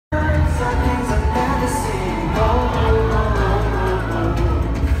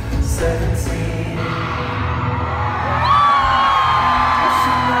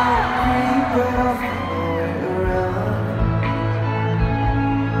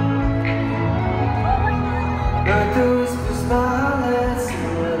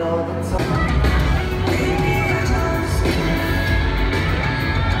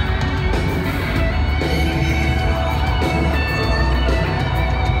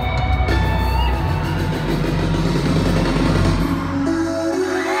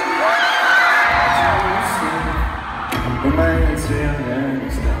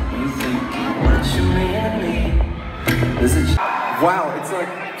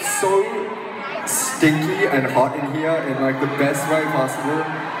so stinky and hot in here in like the best way possible.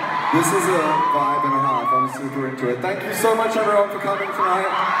 This is a vibe and a half. I'm super into it. Thank you so much everyone for coming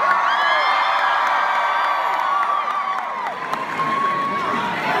tonight.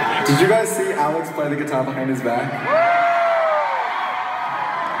 Did you guys see Alex play the guitar behind his back?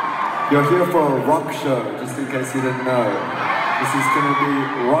 You're here for a rock show, just in case you didn't know. This is gonna be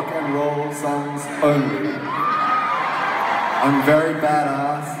rock and roll songs only. I'm very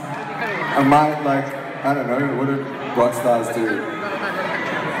badass. I might like, I don't know, what do rock stars do?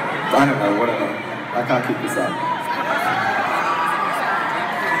 I don't know, whatever. I can't keep this up.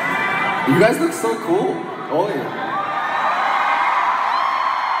 You guys look so cool, all of you.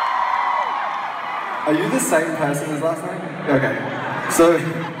 Are you the same person as last night? Okay. So,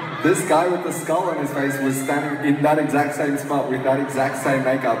 this guy with the skull on his face was standing in that exact same spot with that exact same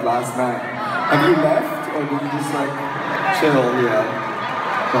makeup last night. Have you left, or did you just like chill here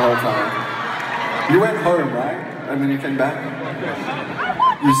the whole time? You went home, right? And then you came back?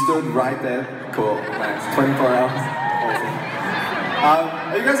 You stood right there? Cool, nice. 24 hours? Awesome.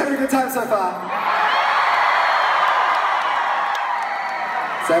 Are you guys having a good time so far?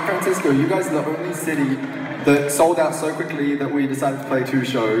 San Francisco, you guys are the only city that sold out so quickly that we decided to play 2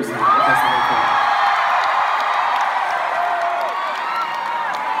 shows.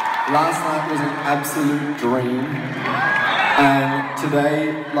 Last night was an absolute dream. And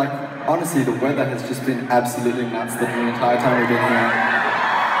today, like, honestly, the weather has just been absolutely nuts the entire time we've been here.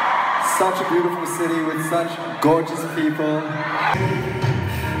 Such a beautiful city with such gorgeous people.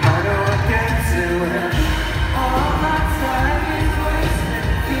 How do I get to it? All my time is wasted,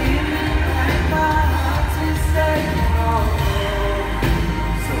 feeling like my heart is staying home.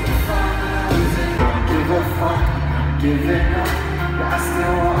 So if I'm losing, don't give a fuck, I'm giving up. I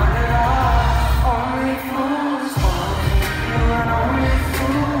still want it all. Only fools fall. You and only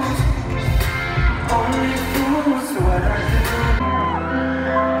fools do what I do.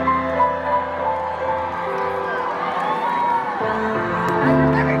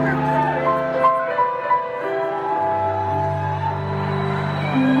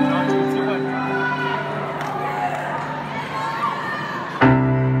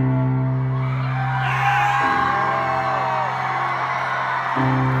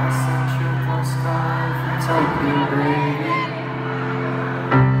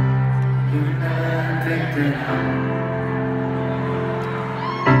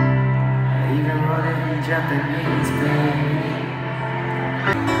 Japanese, baby.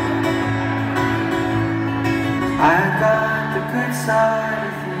 I got the good side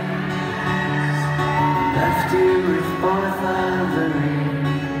of things, left you with both of the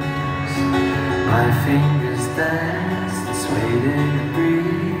rings. My fingers danced and swayed in the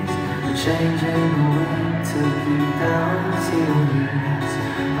breeze. The change in the wind took you down to your knees.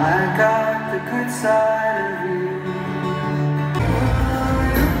 I got the good side of you.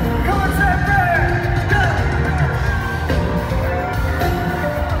 Come on, Zach!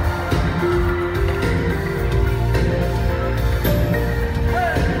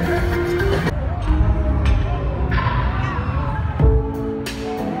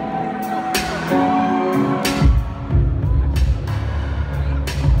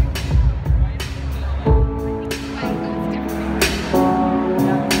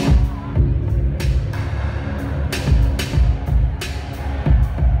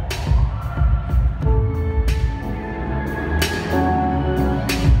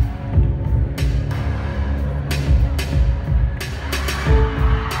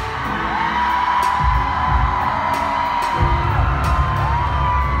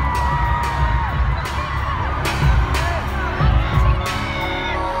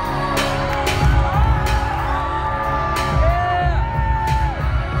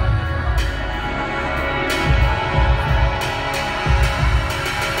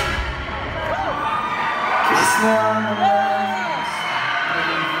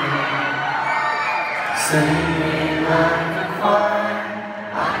 Singing like a choir,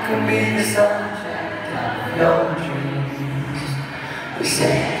 I can be the subject of your dreams. The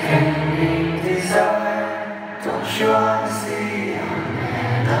sickening desire, don't you want to see I'm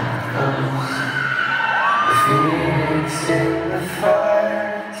man up close? The feeling's in the fire,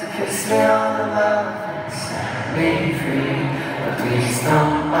 so kiss me on the mouth and set me free. But please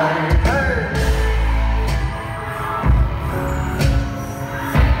don't bite.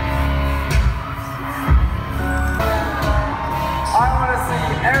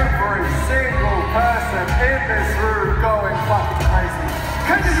 Every single person in this room going fucking crazy.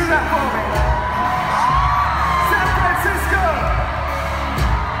 Can you do that for me? San Francisco!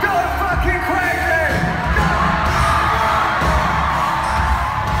 Go fucking crazy!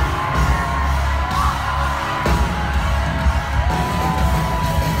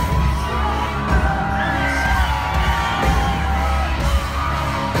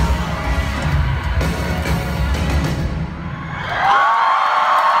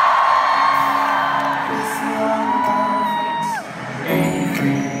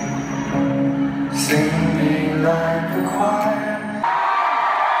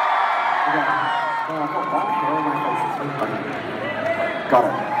 Got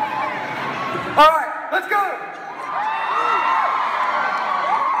it. All right, let's go.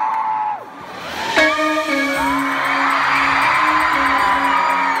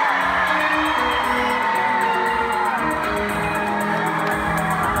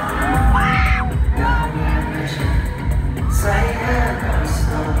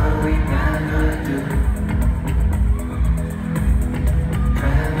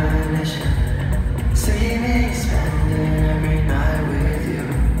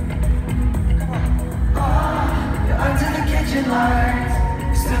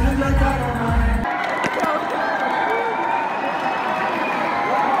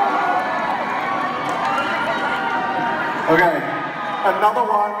 Okay, another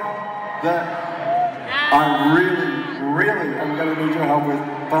one that I really am gonna need your help with,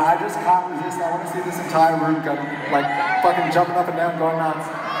 but I just can't resist. I want to see this entire room go, like, fucking jumping up and down, going nuts.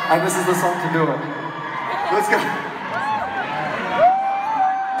 And this is the song to do it. Let's go.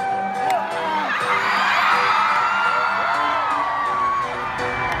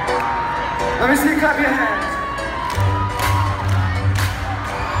 Let me see you clap your hands.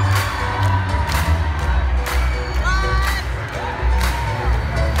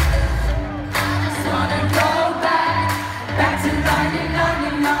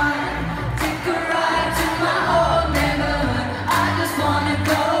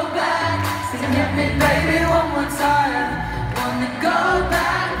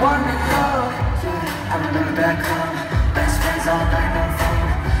 Back home, best friends all night, no phone,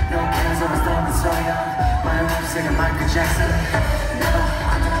 no cares, I was dumb and so young. My room singing Michael Jackson.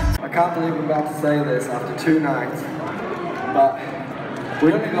 I can't believe I'm about to say this after 2 nights, but we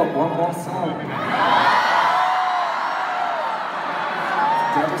only got one more song.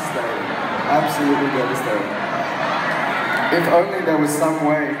 Devastating, absolutely devastating. If only there was some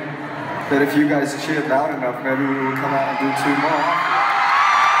way that if you guys cheered loud enough, maybe we would come out and do 2 more.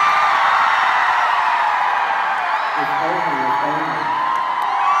 If only.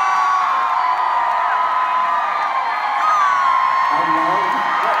 I love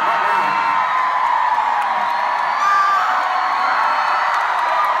what now?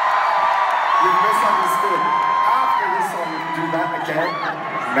 You've misunderstood. After this song, we can do that again.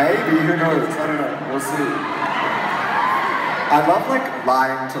 Maybe, who knows? I don't know. We'll see. I love like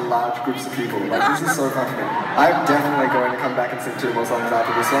lying to large groups of people. Like this is so fun for me. I'm definitely going to come back and sing 2 more songs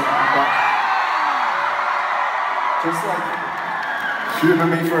after this one. But just like humor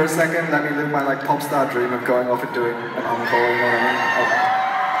me for a second, let me live my like pop star dream of going off and doing an encore, you know what I mean?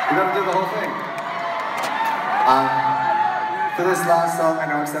 We gotta do the whole thing. For this last song, I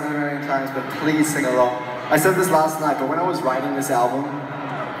know I've said it a million times, but please sing along. I said this last night, but when I was writing this album,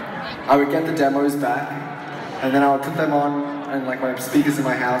 I would get the demos back, and then I would put them on and like my speakers in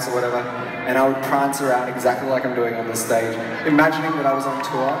my house or whatever, and I would prance around exactly like I'm doing on this stage, imagining that I was on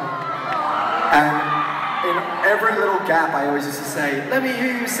tour. And in every little gap, I always used to say, "Let me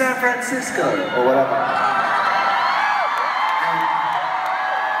hear you, San Francisco," or whatever. And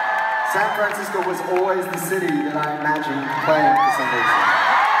San Francisco was always the city that I imagined playing for some reason.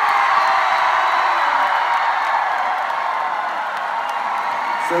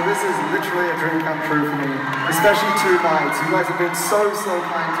 So this is literally a dream come true for me, especially 2 nights. You guys have been so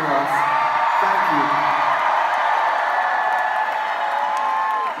kind to us. Thank you.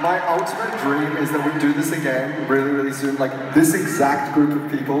 My ultimate dream is that we do this again really soon. Like this exact group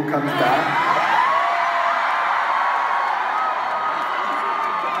of people comes back.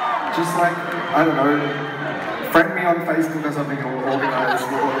 Just like, I don't know, friend me on Facebook or something, or we'll organize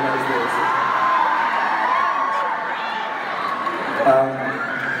this.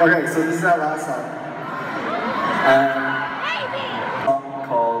 Okay, so this is our last song. A song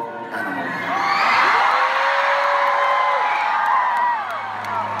called Animal.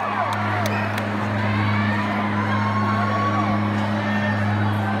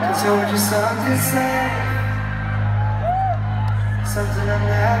 I told you something safe, something I've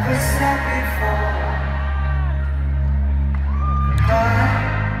never said before. I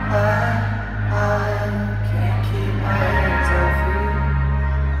can't keep my hands off you.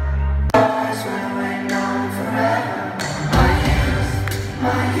 Eyes will remain on forever.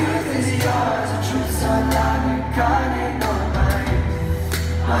 My youth is yours. The truth's so loud you can't ignore my youth.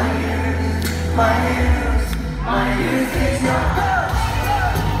 My youth is yours.